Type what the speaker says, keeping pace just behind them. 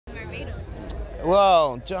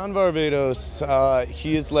Well, John Varvatos,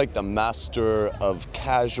 he is like the master of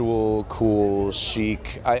casual, cool,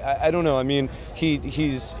 chic. I don't know. I mean,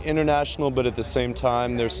 he's international, but at the same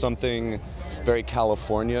time, there's something very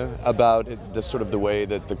California about it, the sort of the way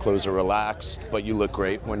that the clothes are relaxed, but you look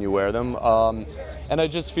great when you wear them. And I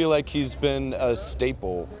just feel like he's been a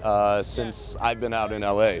staple since I've been out in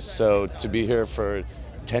LA. So to be here for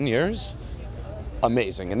 10 years,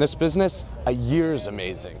 amazing. In this business, a year's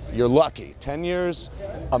amazing. You're lucky. 10 years,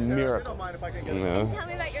 a miracle. And tell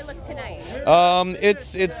me about your look tonight.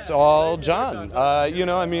 It's all John. You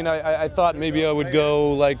know, I mean, I thought maybe I would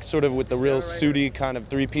go like sort of with the real suity kind of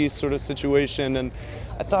three-piece sort of situation, and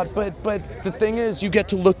I thought, but the thing is, you get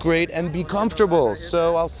to look great and be comfortable.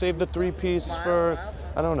 So I'll save the three-piece for,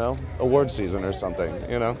 I don't know, award season or something.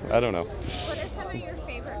 You know, I don't know. What are some of your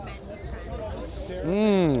favorite men's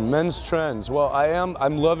trends? Men's trends. Well,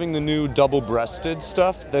 I'm loving the new double-breasted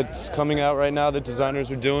stuff that's coming out right now that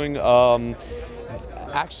designers are doing.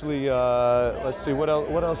 Actually, let's see, what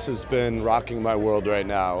else has been rocking my world right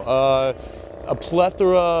now? A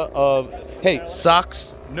plethora of, hey,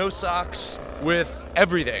 socks, no socks, with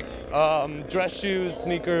everything. Dress shoes,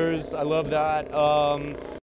 sneakers, I love that.